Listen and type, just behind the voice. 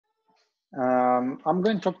I'm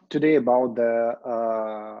going to talk today about the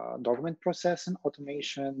document processing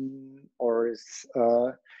automation, or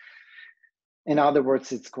in other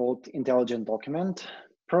words, it's called intelligent document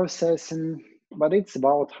processing. But it's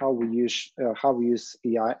about how we use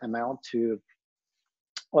AI ML to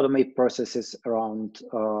automate processes around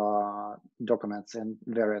documents in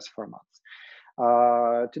various formats.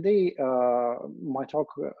 Today, my talk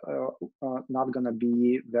not gonna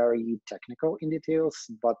be very technical in details,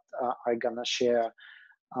 but I'm gonna share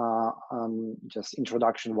just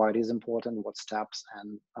introduction why it is important, what steps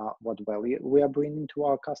and what value we are bringing to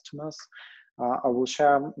our customers. I will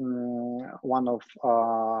share one of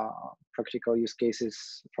practical use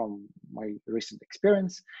cases from my recent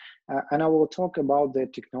experience, and I will talk about the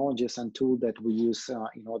technologies and tools that we use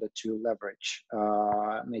in order to leverage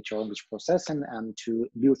natural language processing and to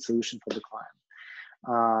build solution for the client.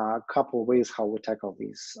 A couple of ways how we tackle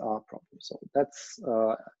these problems. So that's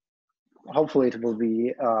hopefully it will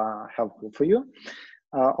be helpful for you.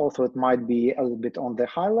 Also, it might be a little bit on the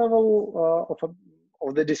high level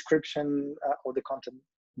of the description of the content,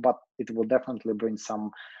 but it will definitely bring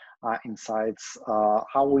some insights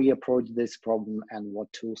how we approach this problem and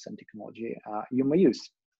what tools and technology you may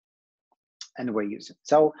use and we're using.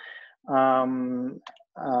 So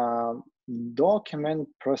document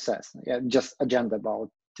process, yeah, just agenda about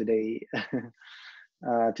today.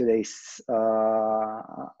 Today's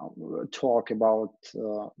talk about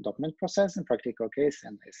document processing, practical case,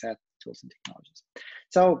 and I said tools and technologies.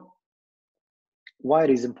 So why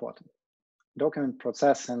it is important? Document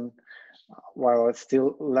processing, while it's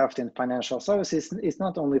still left in financial services, it's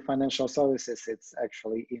not only financial services, it's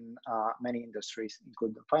actually in many industries,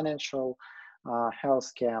 including financial,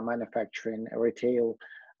 healthcare, manufacturing, retail.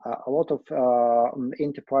 A lot of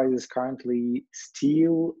enterprises currently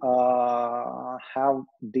still have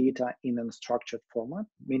data in unstructured format,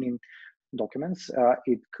 meaning documents.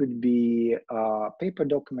 It could be paper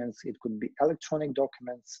documents, it could be electronic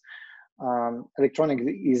documents. Electronic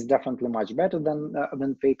is definitely much better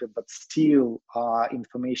than paper, but still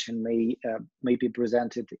information may be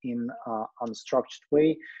presented in unstructured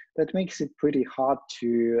way. That makes it pretty hard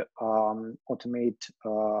to automate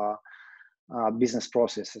business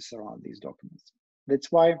processes around these documents.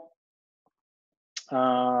 That's why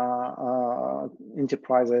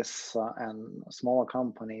enterprises and smaller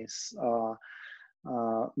companies,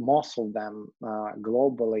 most of them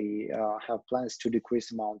globally have plans to decrease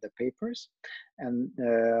the amount of papers and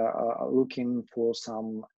looking for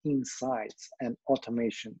some insights and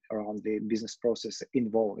automation around the business process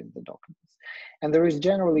involved in the documents. And there is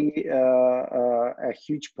generally a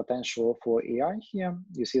huge potential for AI here.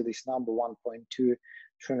 You see this number, $1.2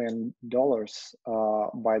 trillion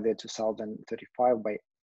by the 2035 by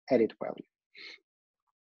added value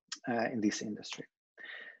in this industry.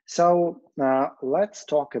 So let's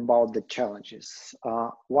talk about the challenges.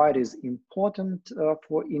 Why it is important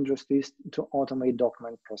for industries to automate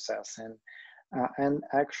document processing, and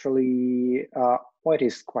actually what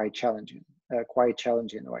is quite challenging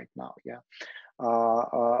right now. Yeah,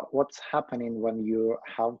 what's happening when you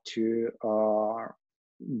have to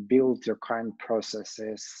build your current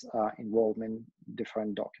processes involving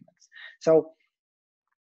different documents. So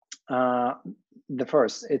the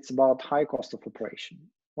first, it's about high cost of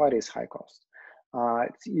operation. What is high cost?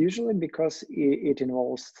 It's usually because it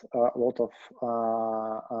involves a lot of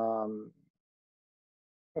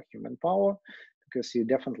human power, because you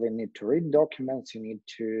definitely need to read documents, you need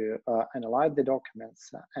to analyze the documents,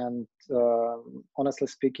 and honestly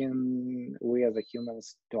speaking, we as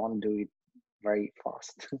humans don't do it very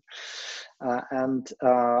fast. And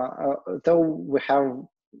though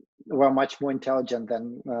we're much more intelligent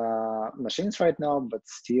than machines right now, but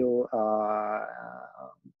still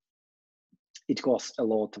it costs a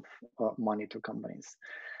lot of money to companies.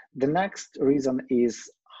 The next reason is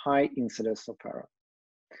high incidence of error.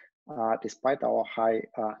 Despite our high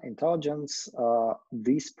intelligence,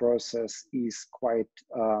 this process is quite,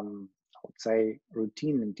 I would say,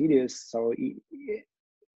 routine and tedious. So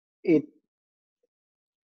it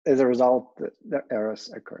as a result, the errors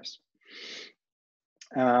occurs.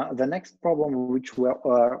 The next problem, which we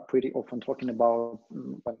are pretty often talking about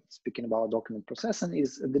when speaking about document processing,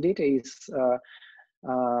 is the data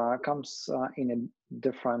comes in a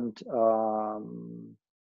different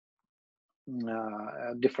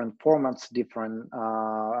different formats, different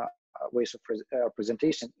ways of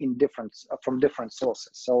presentation from different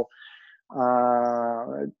sources. So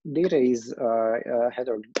data is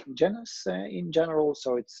heterogeneous in general,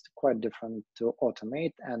 so it's quite different to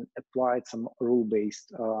automate and apply some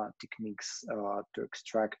rule-based techniques to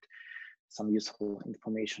extract some useful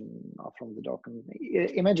information from the document.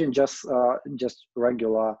 Imagine just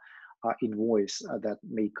regular invoice that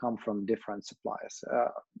may come from different suppliers.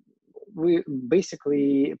 We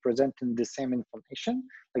basically presenting the same information,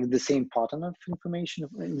 like the same pattern of information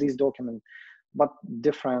in this document, but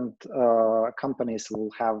different companies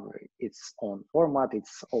will have its own format,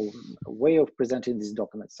 its own way of presenting these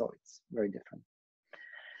documents, so it's very different.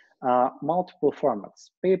 Multiple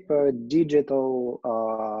formats: paper, digital,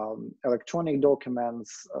 electronic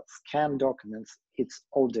documents, scanned documents, it's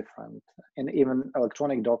all different. And even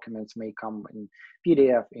electronic documents may come in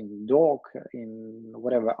PDF, in doc, in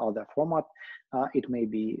whatever other format it may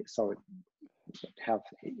be. So it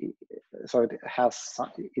has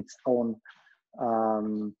its own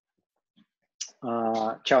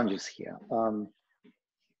challenges here.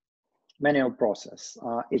 Manual process.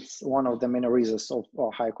 It's one of the main reasons of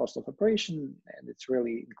high cost of operation, and it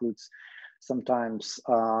really includes sometimes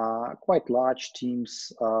quite large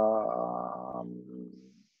teams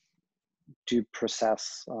to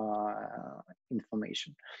process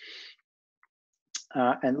information.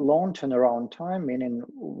 And long turnaround time, meaning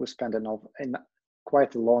we spend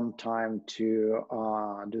quite a long time to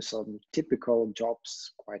do some typical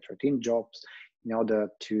jobs, quite routine jobs, in order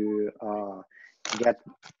to get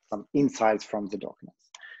some insights from the documents.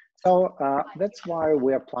 So that's why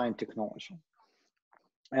we're applying technology.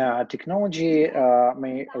 Technology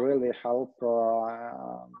may really help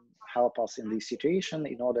us in this situation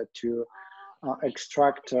in order to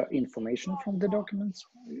extract information from the documents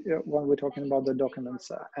when we're talking about the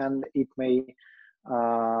documents, and it may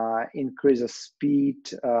increase the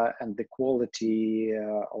speed and the quality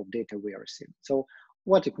of data we are receiving. So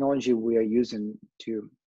what technology we are using to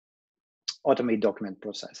automate document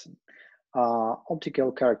processing?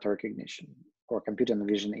 Optical character recognition or computer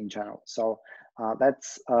vision in general. So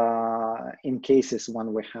that's in cases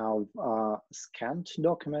when we have scanned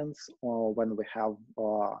documents, or when we have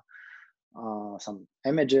some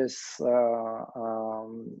images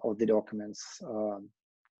of the documents,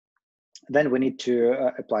 then we need to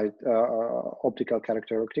apply optical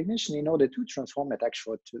character recognition in order to transform it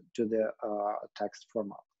actually to the text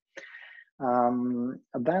format.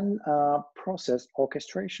 Then process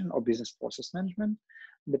orchestration or business process management,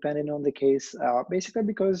 depending on the case, basically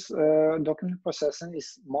because document processing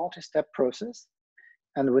is multi-step process,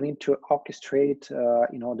 and we need to orchestrate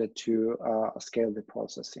in order to scale the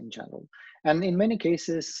process in general. And in many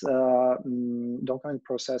cases, document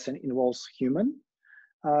processing involves human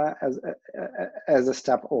as a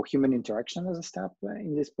step, or human interaction as a step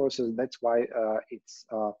in this process. That's why it's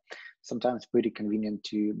sometimes pretty convenient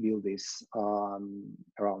to build this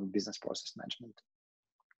around business process management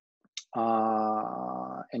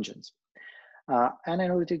engines.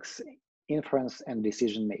 Analytics, inference, and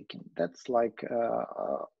decision making. That's like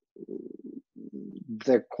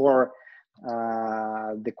the core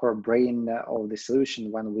brain of the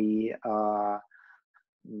solution. When we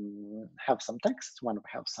have some text, when we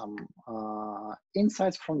have some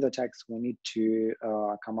insights from the text, we need to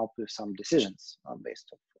come up with some decisions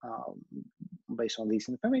based on this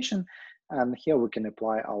information. And here we can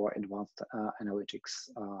apply our advanced analytics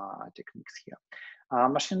techniques here.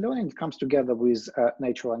 Machine learning comes together with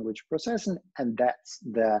natural language processing, and that's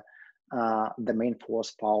the main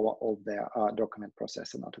force power of the document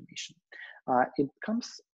processing automation. It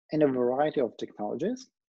comes in a variety of technologies.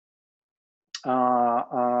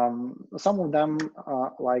 Some of them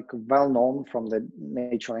like well known from the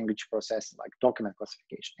natural language processing, like document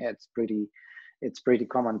classification. It's pretty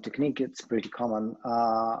common technique. It's pretty common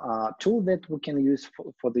tool that we can use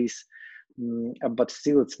for this, but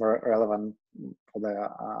still it's very relevant for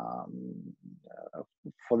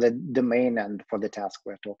the domain and for the task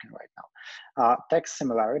we're talking right now. Text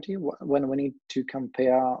similarity, when we need to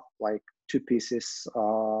compare like two pieces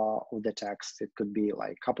of the text, it could be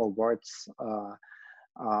like a couple words,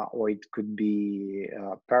 or it could be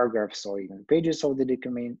paragraphs or even pages of the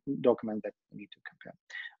document that we need to compare.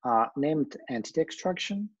 Named entity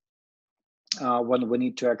extraction, when we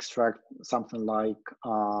need to extract something like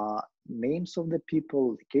names of the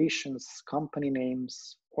people, locations, company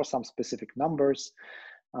names, or some specific numbers,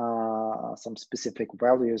 some specific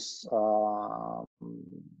values from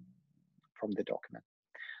the document.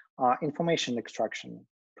 Information extraction,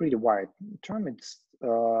 pretty wide term.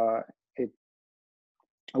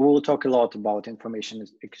 We will talk a lot about information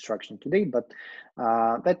extraction today, but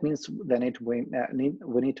that means then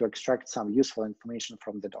we need to extract some useful information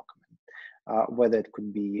from the document, whether it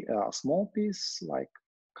could be a small piece like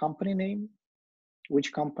company name,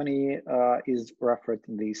 which company is referred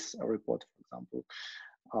in this report, for example,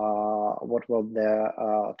 what was the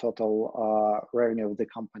total revenue of the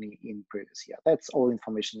company in previous year. That's all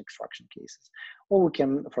information extraction cases. Or we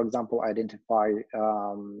can, for example, identify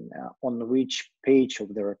on which page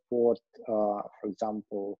of the report, for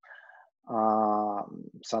example,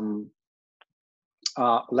 some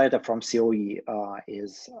letter from COE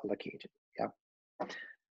is located. Yeah,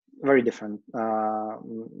 very different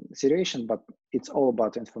situation, but it's all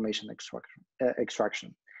about information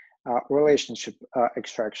extraction. Relationship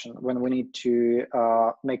extraction, when we need to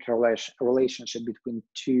make a relationship between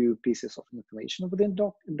two pieces of information within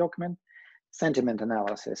document. Sentiment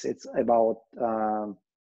analysis, it's about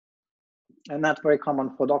and not very common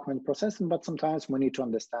for document processing, but sometimes we need to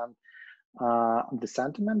understand the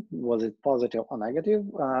sentiment, was it positive or negative?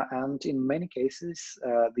 And in many cases,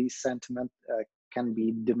 these sentiment can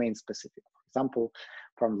be domain specific. For example,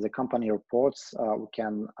 from the company reports,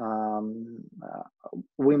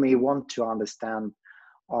 we may want to understand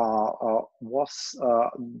was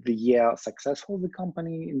the year successful the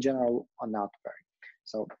company in general or not very.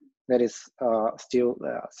 So that is still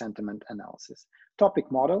sentiment analysis.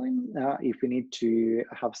 Topic modeling, if we need to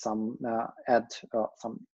have some add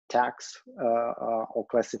some tags or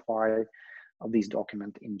classify these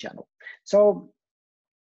documents in general. So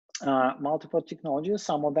multiple technologies,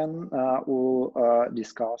 some of them we'll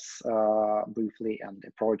discuss briefly and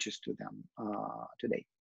approaches to them today.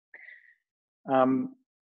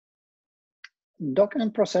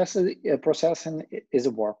 Document processing is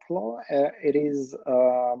a workflow. It is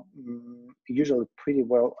usually pretty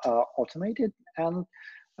well automated, and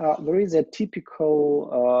there is a typical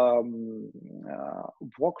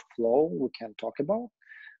workflow we can talk about.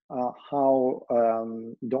 How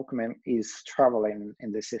document is traveling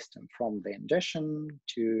in the system from the ingestion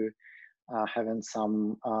to having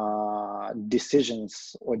some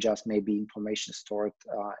decisions or just maybe information stored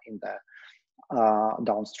in the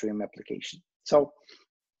downstream application. So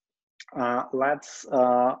let's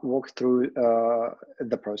walk through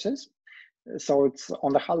the process. So it's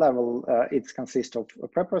on the high level, it consists of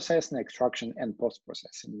pre-processing, extraction, and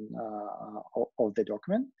post-processing of the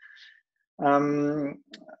document.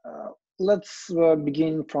 Let's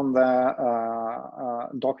begin from the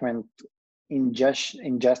document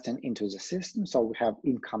ingesting into the system. So we have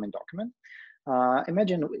incoming document.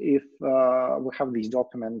 Imagine if we have this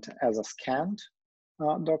document as a scanned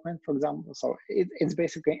document, for example. So it's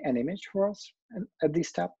basically an image for us at this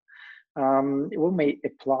step. We may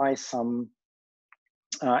apply some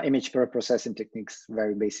image pre-processing techniques,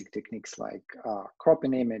 very basic techniques like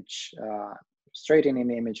cropping image, straightening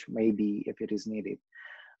image, maybe if it is needed,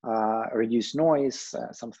 reduce noise,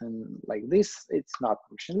 something like this. It's not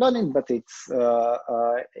machine learning, but it's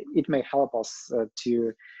it may help us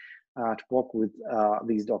to work with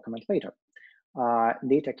these documents later.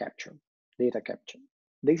 Data capture.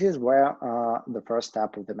 This is where the first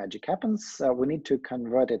step of the magic happens. We need to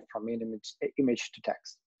convert it from image to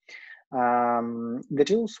text. The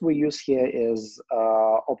tools we use here is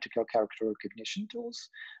optical character recognition tools.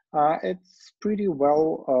 It's pretty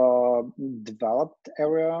well developed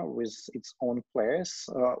area with its own players.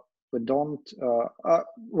 We don't,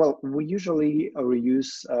 well, we usually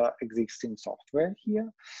reuse existing software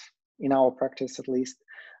here, in our practice at least.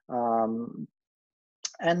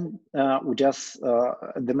 And we just,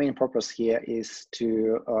 the main purpose here is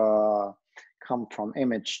to come from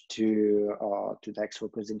image to text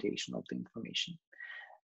representation of the information.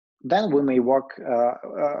 Then we may work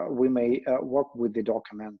with the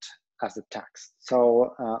document as a text.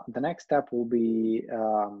 So the next step will be,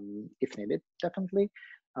 if needed, definitely,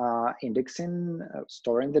 indexing,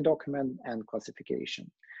 storing the document, and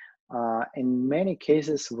classification. In many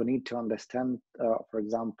cases, we need to understand, for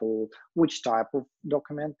example, which type of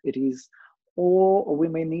document it is, or we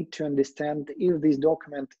may need to understand if this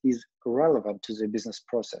document is relevant to the business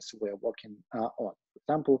process we're working on. For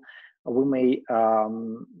example, we may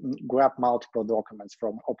grab multiple documents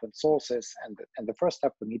from open sources, and the first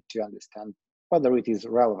step we need to understand whether it is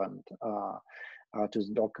relevant to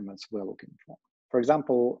the documents we're looking for. For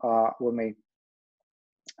example, we may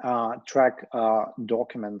track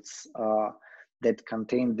documents that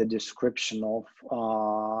contain the description of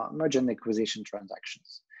merger and acquisition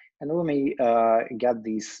transactions. And we may get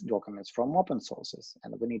these documents from open sources,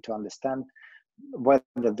 and we need to understand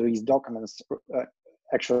whether these documents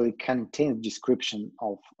actually contain description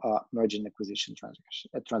of merger and acquisition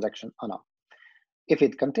transaction or not. If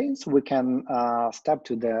it contains, we can step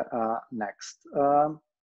to the next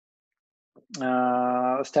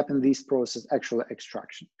step in this process, actual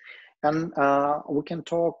extraction. And we can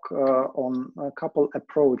talk on a couple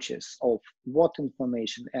approaches of what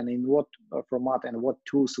information and in what format and what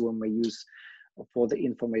tools we may use for the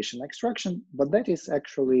information extraction, but that is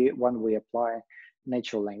actually when we apply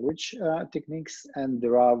natural language techniques, and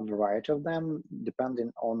there are a variety of them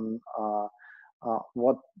depending on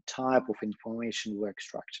what type of information we're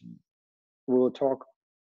extracting. We will talk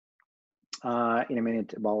in a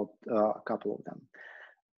minute about a couple of them.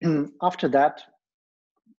 After that,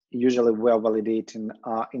 usually we're validating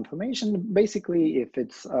information. Basically, if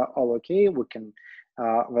it's all okay, we can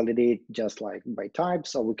validate just like by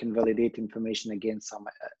types, or we can validate information against some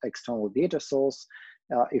external data source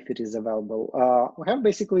if it is available. We have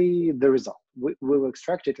basically the result. We've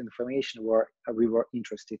extracted information where we were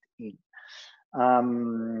interested in.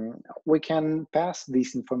 We can pass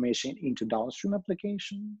this information into downstream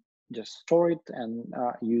application, just store it and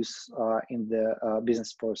use in the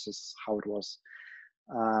business process how it was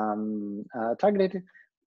targeted.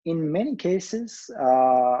 In many cases,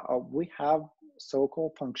 we have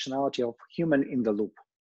so-called functionality of human in the loop.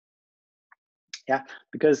 Yeah,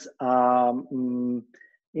 because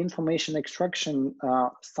information extraction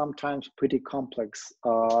sometimes pretty complex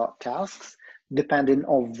tasks depending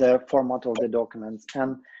on the format of the documents,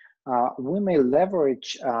 and we may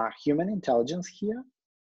leverage human intelligence here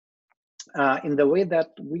in the way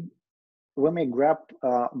that we may grab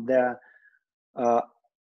the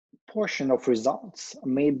portion of results,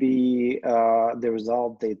 maybe the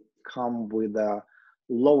result they come with a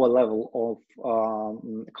lower level of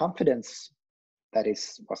confidence that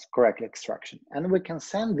was correct extraction, and we can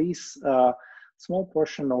send these small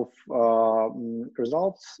portion of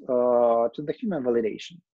results to the human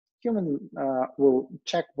validation. Human will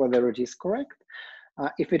check whether it is correct.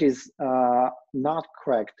 If it is not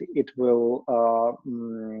correct, it will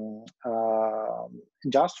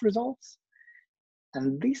adjust results.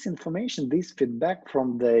 And this information, this feedback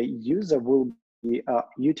from the user will be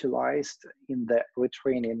utilized in the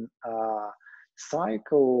retraining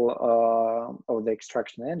cycle of the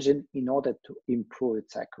extraction engine in order to improve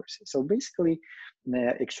its accuracy. So basically,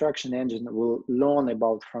 the extraction engine will learn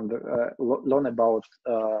about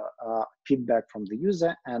feedback from the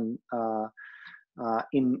user and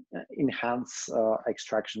enhance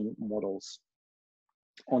extraction models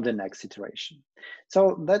on the next iteration.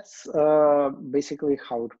 So that's basically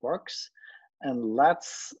how it works. And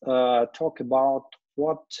let's talk about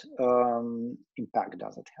what impact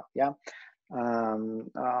does it have. Yeah.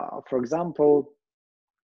 For example,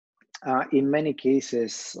 in many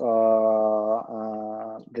cases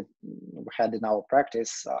that we had in our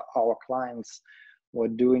practice, our clients were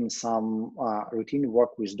doing some routine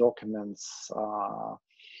work with documents,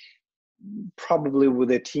 probably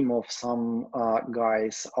with a team of some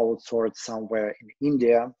guys outsourced somewhere in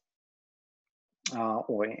India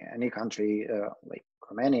or in any country like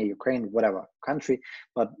Romania, Ukraine, whatever country,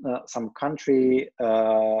 but some country,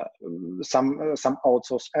 some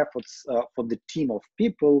outsourced efforts for the team of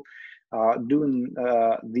people doing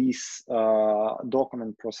this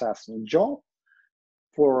document processing job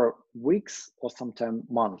for weeks or sometimes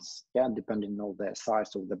months, yeah, depending on the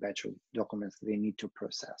size of the batch of documents they need to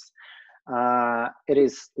process. It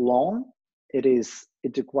is long, it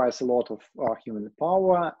requires a lot of human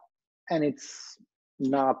power, and it's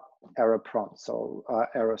not error prone, so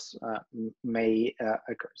errors may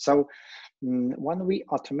occur. So when we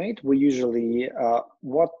automate, we usually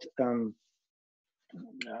what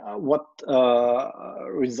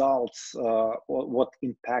results or what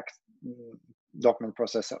impact document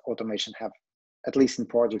process automation have, at least in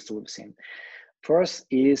projects we've seen. First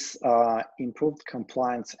is improved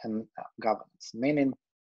compliance and governance, meaning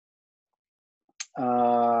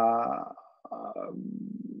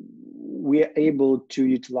we are able to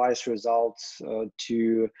utilize results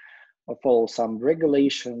to follow some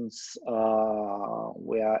regulations.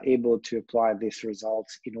 We are able to apply these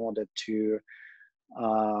results in order to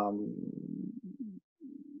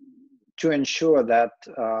ensure that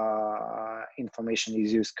information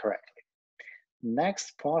is used correctly.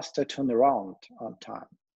 Next, faster turnaround on time.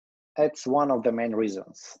 It's one of the main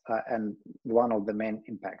reasons and one of the main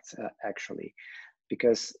impacts actually,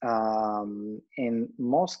 because in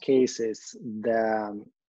most cases, the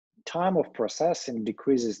time of processing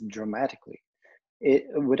decreases dramatically.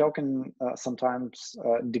 We're talking sometimes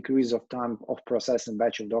decrease of time of processing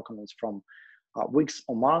batch of documents from weeks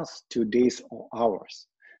or months to days or hours.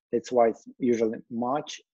 That's why it's usually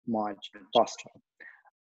much faster.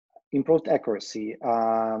 Improved accuracy.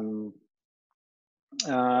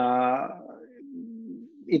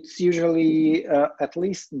 It's usually at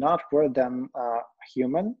least not worse than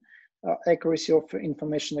human accuracy of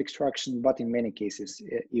information extraction, but in many cases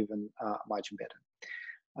even much better.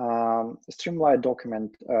 Streamlined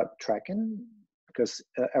document tracking, because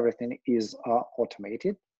everything is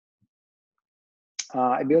automated.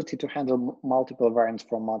 ability to handle multiple variant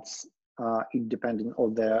formats, it depending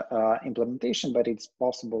on the implementation, but it's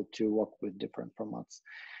possible to work with different formats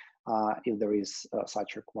if there is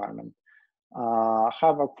such requirement.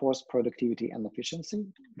 High workforce productivity and efficiency,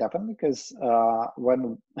 definitely, because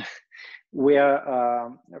when we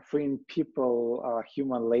are freeing people,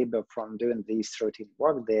 human labor from doing this routine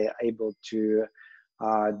work, they're able to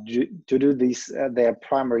do these their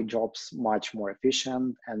primary jobs much more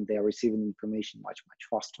efficient, and they're receiving information much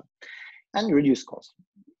faster, and reduce cost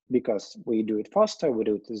because we do it faster, we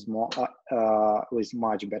do it with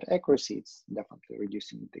much better accuracy. It's definitely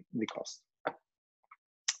reducing the cost.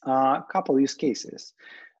 A couple use cases.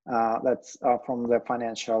 That's from the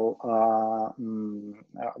financial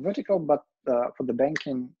vertical, but for the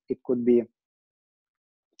banking, it could be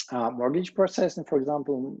mortgage processing, for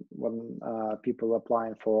example, when people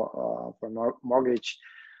applying for mortgage,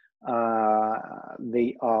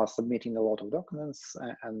 they are submitting a lot of documents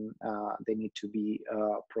and they need to be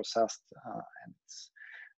processed, and it's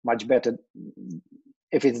much better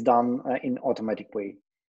if it's done in automatic way.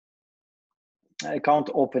 Account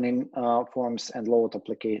opening forms and loan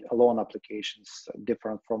applications,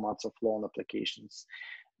 different formats of loan applications.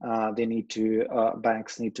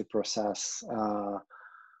 Banks need to process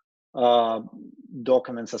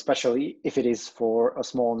documents, especially if it is for a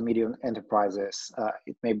small and medium enterprises.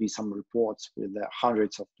 It may be some reports with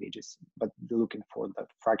hundreds of pages, but they're looking for the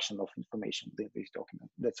fraction of information in this document.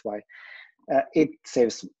 That's why it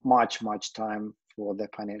saves much time for the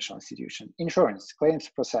financial institution. Insurance, claims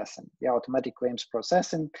processing, automatic claims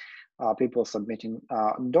processing, people submitting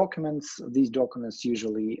documents. These documents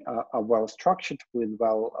usually are well structured with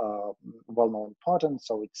well-known patterns,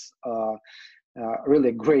 so it's really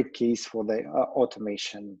a great case for the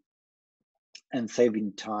automation and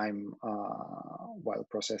saving time while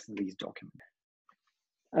processing these documents.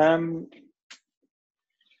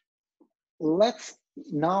 Let's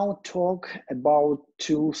now talk about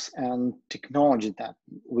tools and technology that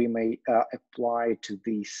we may apply to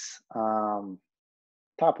these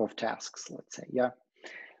type of tasks, let's say.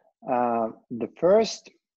 The first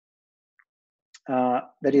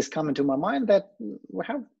that is coming to my mind, that we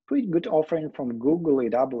have pretty good offering from Google,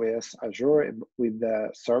 AWS, Azure with the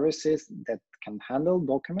services that can handle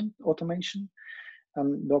document automation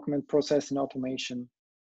and document processing automation.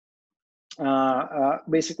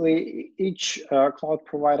 Basically, each cloud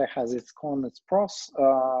provider has its cons and pros,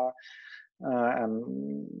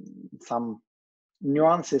 and some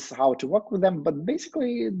nuances how to work with them. But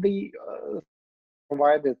basically, the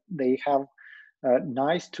provided they have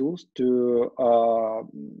nice tools to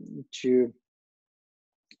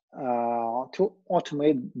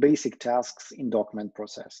automate basic tasks in document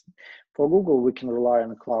processing. For Google, we can rely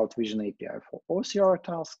on Cloud Vision API for OCR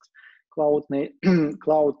tasks. Cloud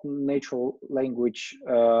Natural Language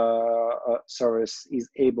Service is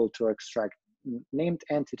able to extract named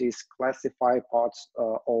entities, classify parts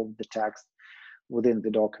of the text within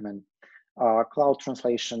the document. Cloud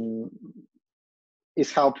Translation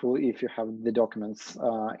is helpful if you have the documents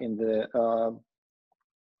in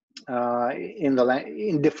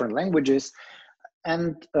different languages.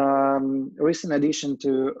 And recent addition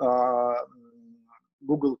to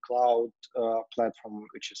Google Cloud platform,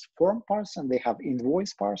 which is Form Parser, they have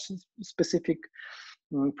Invoice Parser specific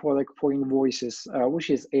for invoices, which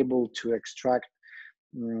is able to extract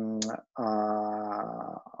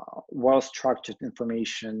well-structured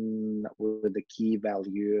information with the key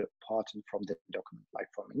value pattern from the document, like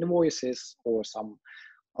from invoices or some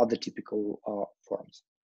other typical forms.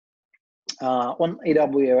 On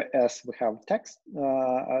AWS, we have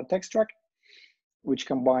Textract, which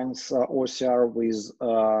combines OCR with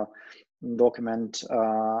document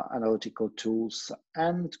analytical tools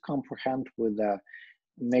and comprehend with the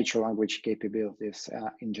natural language capabilities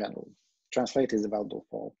in general. Translate is available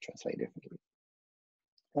for Translate differently.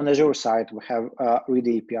 On Azure side, we have Read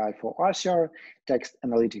API for RCR, text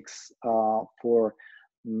analytics for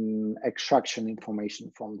extraction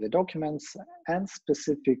information from the documents, and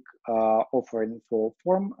specific offering for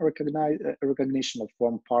form recognition of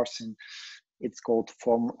form parsing. It's called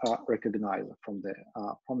Form Recognizer from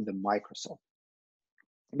the Microsoft.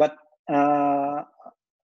 But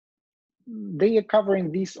they are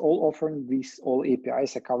covering these all, offering these all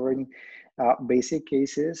APIs are covering basic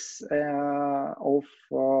cases of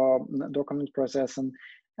document processing.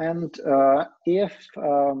 And if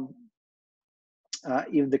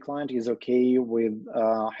the client is okay with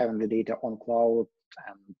having the data on cloud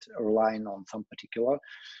and relying on some particular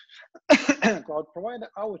cloud provider,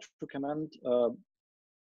 I would recommend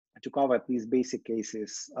to cover these basic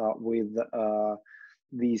cases with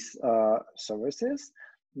these services.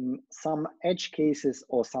 some edge cases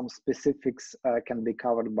or some specifics can be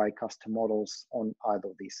covered by custom models on either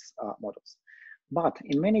of these models. But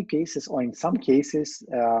in many cases, or in some cases,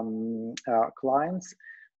 clients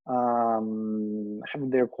have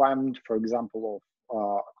the requirement, for example,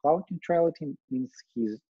 of cloud neutrality. Means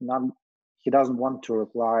he doesn't want to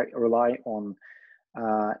rely on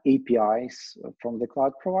APIs from the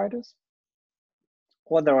cloud providers,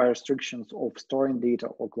 or there are restrictions of storing data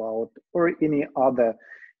or cloud, or any other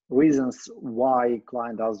reasons why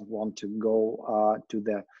client doesn't want to go to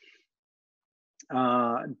the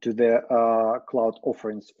cloud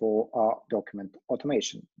offerings for document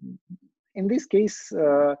automation. In this case,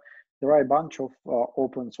 there are a bunch of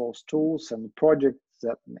open source tools and projects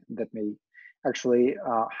that may actually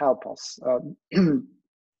help us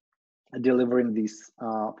delivering this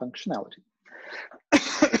functionality.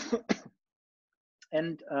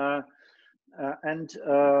 And I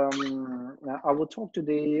will talk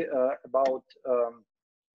today about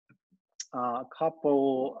a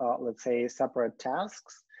couple, let's say, separate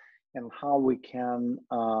tasks and how we can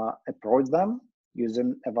approach them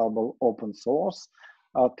using available open source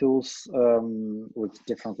tools with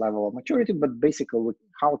different level of maturity, but basically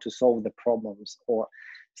how to solve the problems or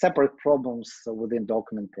separate problems within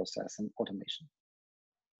document process and automation.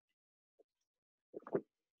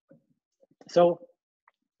 So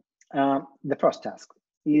the first task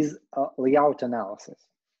is layout analysis.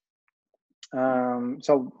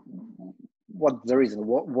 So what's the reason?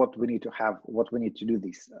 What we need to have? What we need to do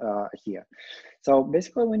this here? So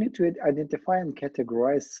basically, we need to identify and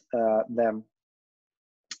categorize the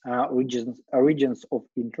regions of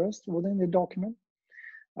interest within the document.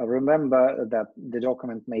 Remember that the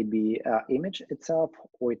document may be image itself,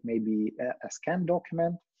 or it may be a scanned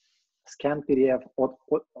document, scan PDF, or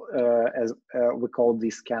as we call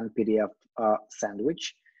these scan PDF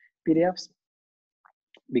sandwich PDFs,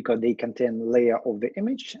 because they contain layer of the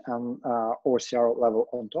image and OCR level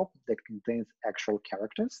on top that contains actual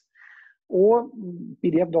characters. Or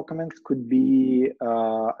PDF documents could be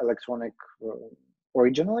electronic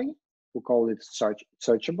originally. We call it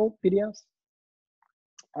searchable PDFs.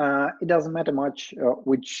 It doesn't matter much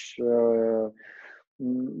which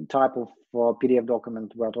type of PDF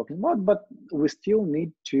document we're talking about, but we still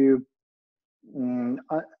need to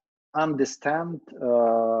understand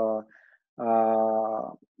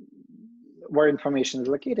where information is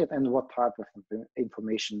located and what type of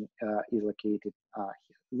information is located here.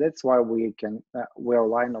 That's why we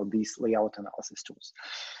rely on these layout analysis tools.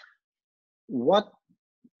 What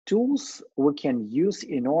tools we can use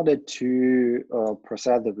in order to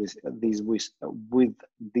process with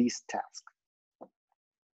these tasks?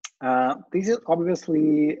 This is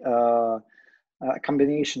obviously a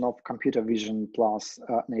combination of computer vision plus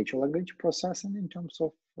natural language processing in terms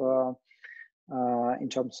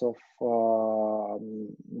of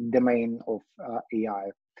domain of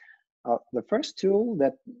AI. The first tool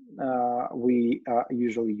that we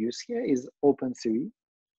usually use here is OpenCV.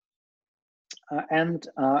 And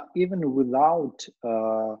even without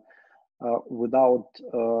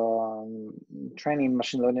training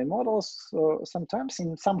machine learning models, sometimes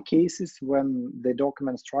in some cases when the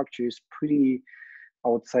document structure is pretty, I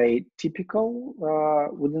would say, typical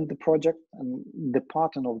within the project, and the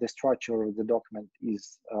pattern of the structure of the document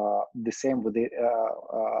is the same with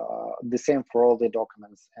the same for all the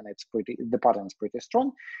documents, and the pattern is pretty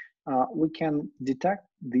strong. We can detect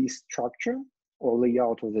the structure or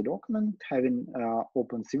layout of the document having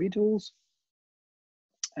OpenCV tools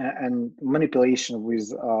and manipulation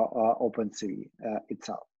with OpenCV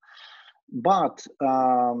itself. But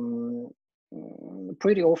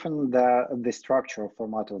pretty often the structure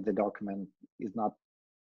format of the document is not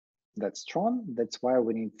that strong. That's why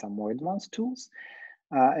we need some more advanced tools.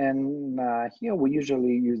 And here we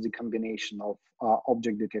usually use the combination of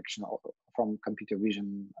object detection from computer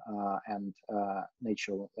vision and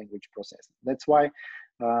natural language processing. That's why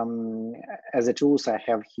as a tools I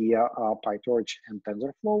have here PyTorch and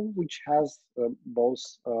TensorFlow, which has both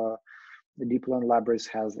the deep learning libraries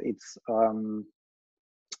has its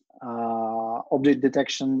object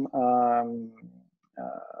detection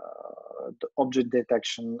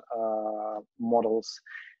models,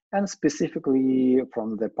 and specifically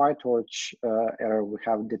from the PyTorch area we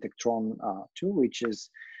have Detectron 2, which is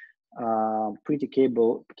pretty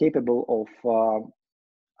capable of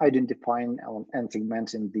identifying and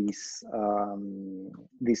segmenting these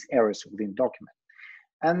areas within document.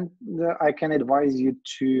 And I can advise you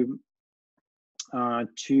to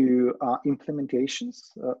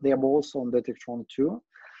implementations. They are both on Detectron 2.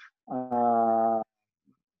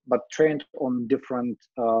 but trained on different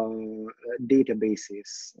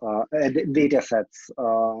databases, data sets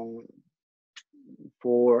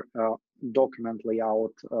for document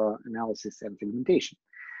layout analysis and segmentation.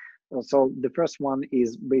 So the first one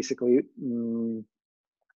is basically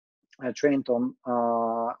trained on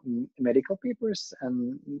medical papers,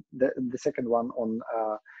 and the second one on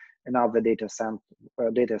another data set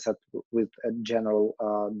with a general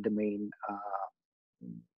domain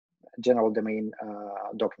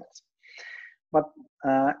documents. But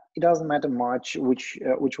it doesn't matter much which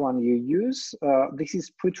one you use. This is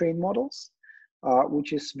pre-trained models,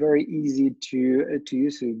 which is very easy to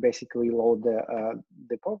use. So you basically load the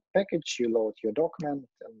package, you load your document,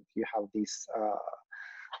 and you have this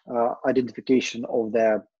identification of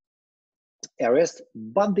the areas,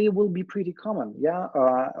 but they will be pretty common. Yeah,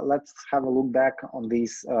 let's have a look back on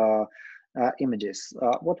these images.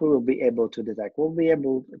 What we will be able to detect? We'll be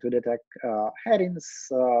able to detect headings,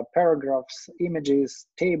 paragraphs, images,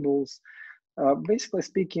 tables, basically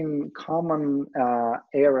speaking, common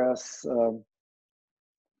areas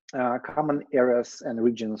and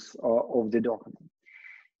regions of the document.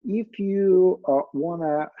 If you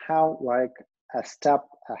wanna have like a step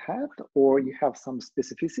ahead, or you have some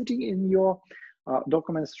specificity in your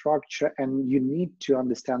document structure and you need to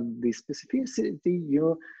understand the specificity,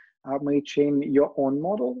 you may train your own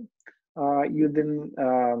model using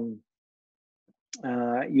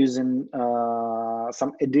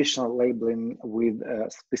some additional labeling with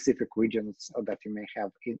specific regions that you may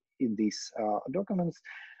have in these documents,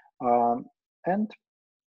 and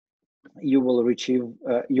you will achieve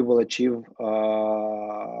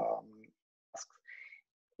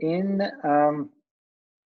in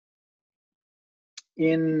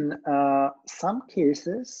some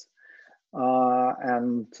cases,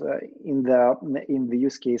 and in the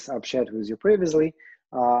use case I've shared with you previously,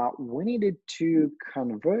 we needed to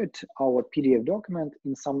convert our PDF document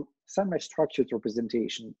in some semi-structured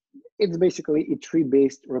representation. It's basically a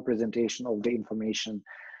tree-based representation of the information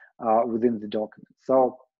within the document.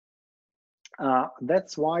 So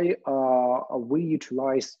that's why we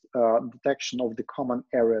utilize detection of the common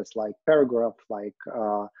areas like paragraph, like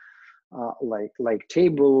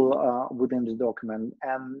table within the document,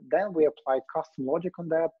 and then we apply custom logic on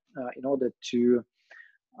that in order to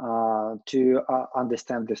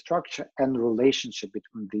understand the structure and relationship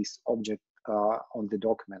between these objects on the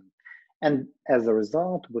document. And as a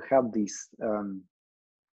result, we have this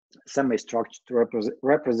semi-structured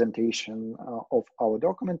representation of our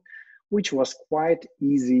document, which was quite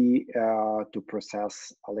easy to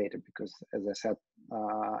process later, because as I said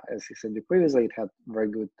previously, it had very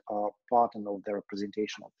good pattern of the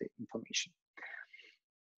representation of the information.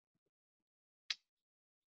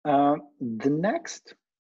 The next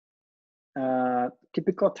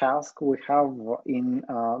typical task we have in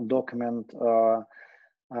document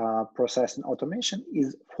processing automation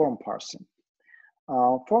is form parsing.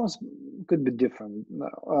 Forms could be different.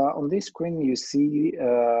 On this screen, you see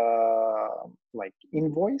like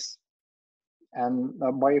invoice, and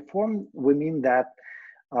by form we mean that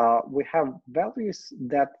we have values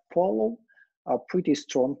that follow a pretty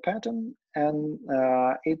strong pattern, and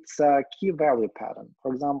it's a key value pattern.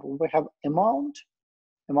 For example, we have amount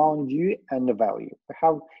due, and the value. We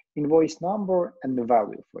have invoice number and the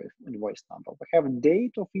value for invoice number. We have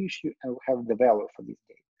date of issue, and we have the value for this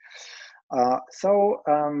date.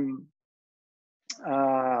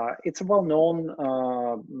 It's a well-known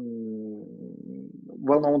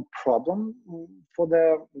problem for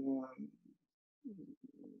the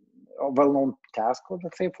well-known task,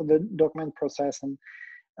 let's say, for the document processing.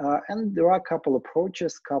 And there are a couple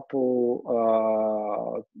approaches, couple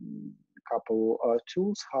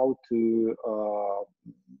tools how to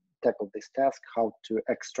tackle this task, how to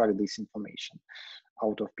extract this information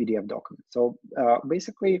out of PDF documents. So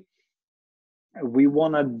basically, we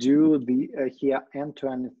want to do the here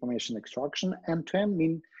end-to-end information extraction. End-to-end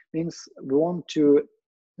means we want to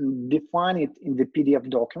define it in the PDF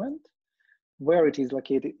document, where it is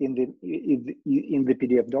located in the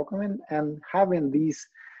PDF document, and having these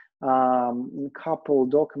couple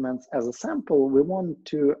documents as a sample, we want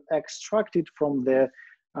to extract it from the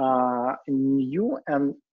new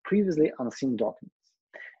and previously unseen documents.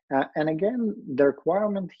 And again, the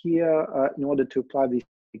requirement here in order to apply this,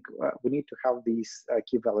 we need to have this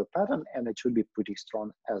key value pattern, and it should be pretty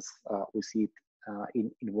strong as we see it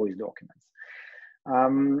in invoice documents.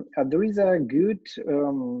 There is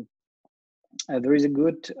a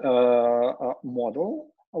good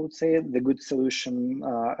model, I would say, the good solution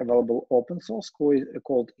available open source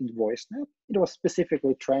called InvoiceNet. It was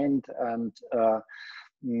specifically trained and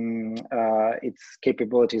its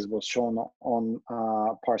capabilities was shown on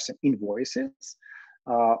parsing invoices,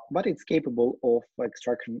 but it's capable of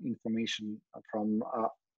extracting information from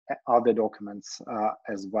other documents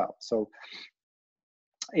as well. So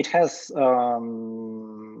it has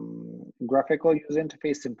graphical user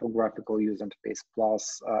interface, simple graphical user interface,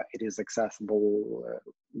 plus it is accessible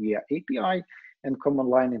via API and command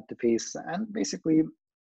line interface. And basically,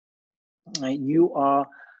 you are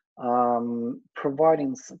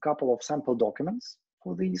providing a couple of sample documents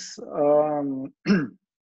for these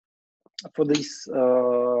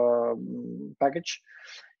package.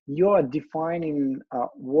 You are defining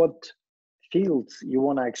what fields you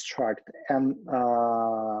want to extract, and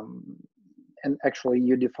actually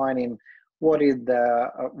you're defining what is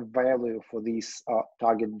the value for these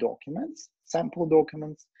target documents, sample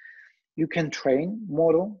documents. You can train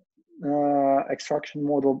model, extraction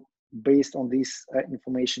model based on this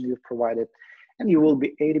information you've provided, and you will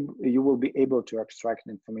be able to extract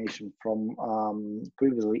information from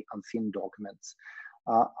previously unseen documents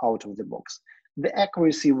out of the box. The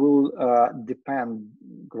accuracy will depend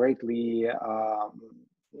greatly on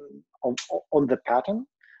the pattern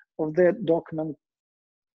of the document,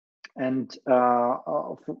 and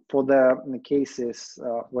for the cases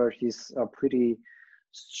where it's pretty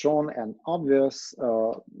strong and obvious,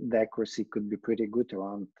 the accuracy could be pretty good,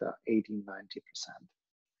 around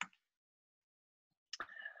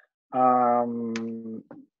 80–90%.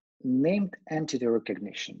 Named entity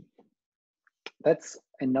recognition. That's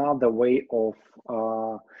another way of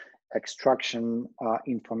extraction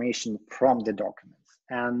information from the documents.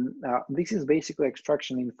 And this is basically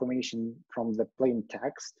extraction information from the plain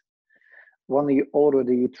text. When you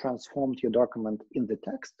already transformed your document in the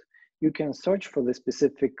text, you can search for the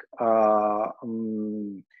specific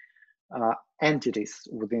entities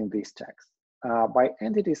within this text. By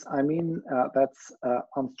entities, I mean that's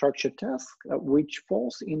unstructured text, which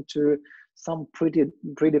falls into some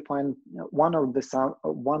predefined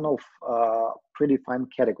predefined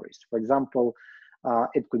categories. For example,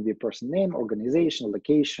 it could be person name, organization,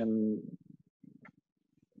 location,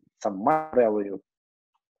 some value.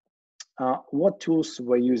 What tools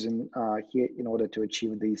we're using here in order to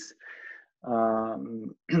achieve these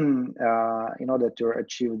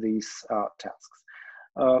tasks?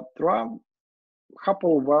 There are a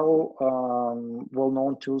couple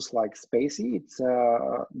well-known tools like Spatie. It's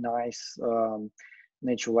a nice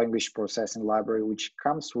natural language processing library which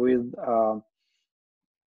comes with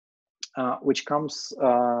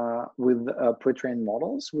pre-trained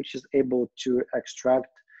models, which is able to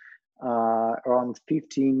extract around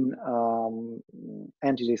 15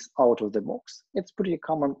 entities out of the box. It's pretty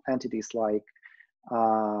common entities like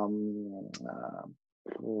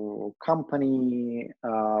company,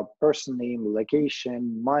 person name,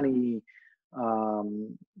 location, money,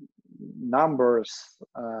 numbers,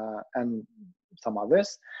 and some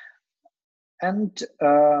others. And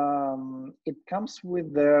it comes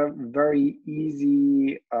with a very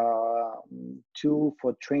easy tool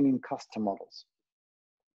for training custom models.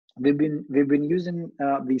 We've been using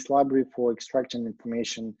this library for extracting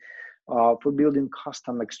information, for building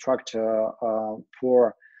custom extractor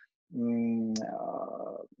for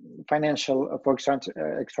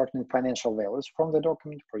extracting financial values from the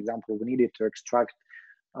document. For example, we needed to extract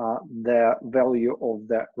the value of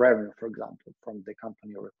the revenue, for example, from the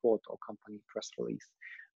company report or company press release.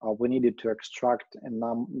 We needed to extract the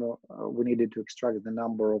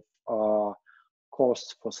number of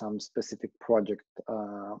costs for some specific project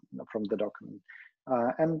from the document,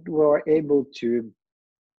 and we were able to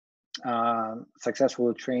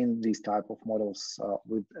successfully train these type of models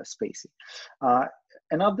with Spatie.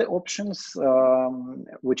 Another options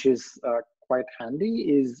which is quite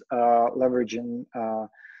handy is leveraging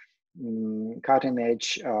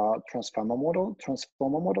cutting-edge transformer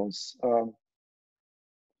models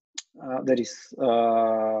that is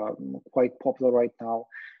quite popular right now,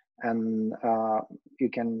 and you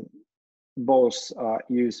can both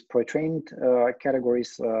use pre-trained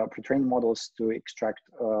categories, pre-trained models to extract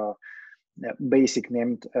basic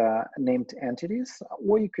named entities,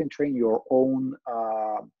 or you can train your own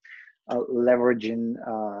leveraging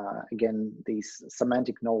again this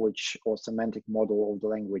semantic knowledge or semantic model of the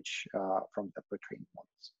language from the pre-trained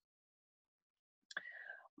models.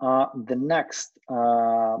 The next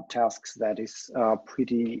tasks that is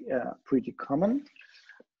pretty common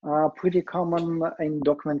in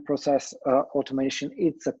document process automation,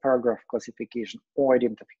 it's a paragraph classification or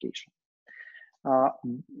identification.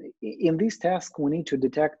 In this task, we need to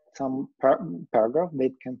detect some paragraph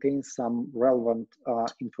that contains some relevant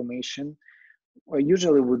information,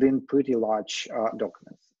 usually within pretty large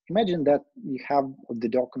documents. imagine that you have the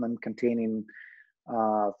document containing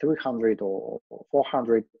 300 or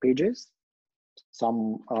 400 pages,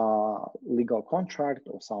 some legal contract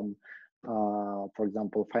or some, for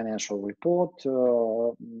example, financial report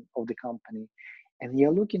of the company, and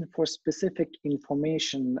you're looking for specific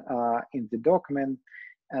information in the document,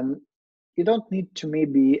 and you don't need to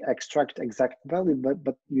maybe extract exact value,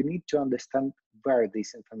 but you need to understand where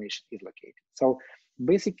this information is located. So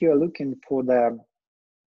basically, you're looking for the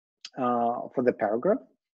paragraph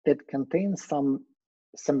that contains some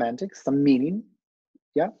semantics, some meaning,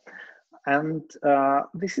 yeah. And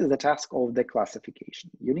this is the task of the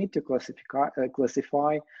classification. You need to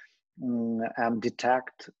classify and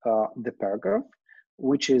detect the paragraph,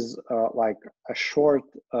 which is like a short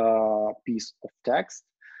piece of text.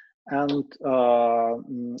 And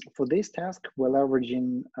for this task, we're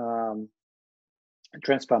leveraging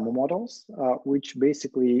transformer models, which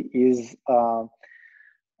basically is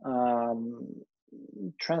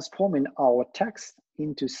transforming our text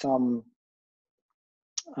into some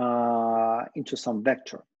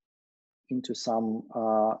vector, into some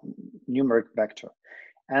numeric vector.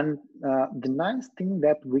 And the nice thing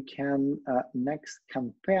that we can next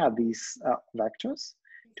compare these vectors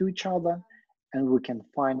to each other, and we can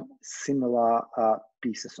find similar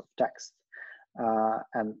pieces of text.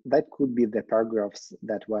 And that could be the paragraphs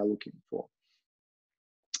that we're looking for.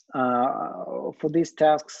 For these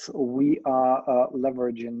tasks, we are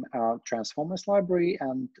leveraging Transformers library,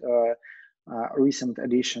 and recent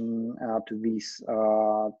addition to these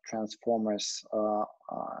transformers,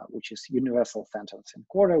 which is universal sentence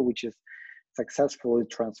encoder, which is successfully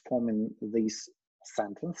transforming these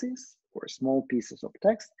sentences or small pieces of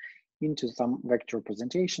text into some vector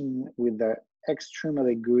representation with the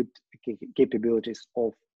extremely good capabilities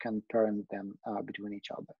of comparing them between each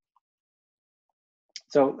other.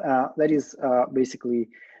 So that is basically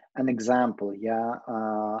an example, yeah,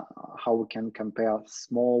 how we can compare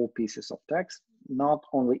small pieces of text, not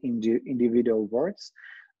only individual words,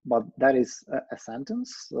 but that is a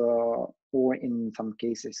sentence, or in some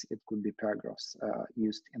cases, it could be paragraphs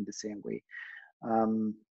used in the same way.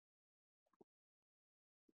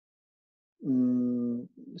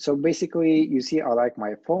 So basically, you see, I like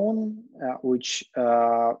my phone, which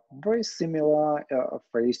very similar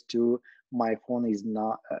phrase to my phone is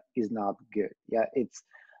not good. Yeah, it's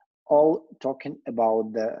all talking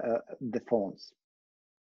about the phones.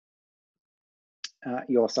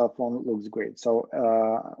 Your cell phone looks great. So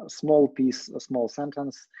small piece, a small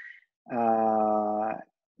sentence.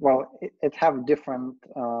 Well, it have different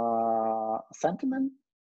sentiment,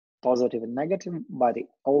 positive and negative, but it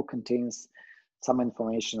all contains some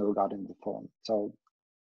information regarding the phone. So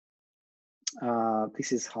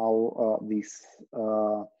this is how this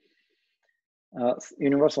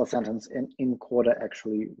universal sentence encoder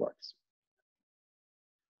actually works.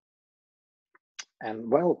 And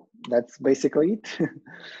well, that's basically it.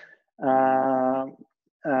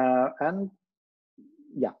 And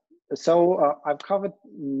yeah, so I've covered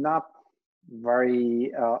not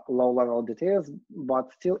very low-level details, but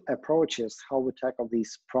still approaches how we tackle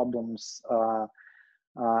these problems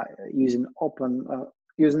using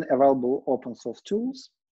available open source tools.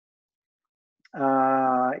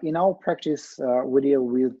 In our practice, we deal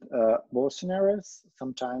with both scenarios.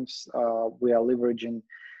 Sometimes we are leveraging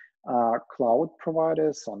cloud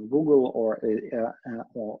providers on Google or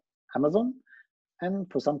Amazon. And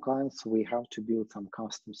for some clients, we have to build some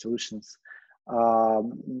custom solutions.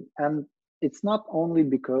 And it's not only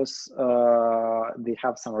because they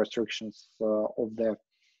have some restrictions of the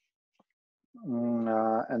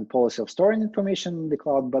and policy of storing information in the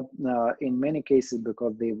cloud, but in many cases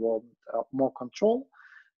because they want more control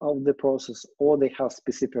of the process, or they have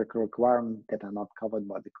specific requirements that are not covered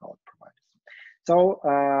by the cloud providers. So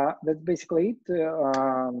that's basically it.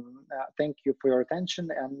 Thank you for your attention,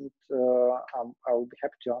 and I'll be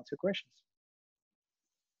happy to answer questions.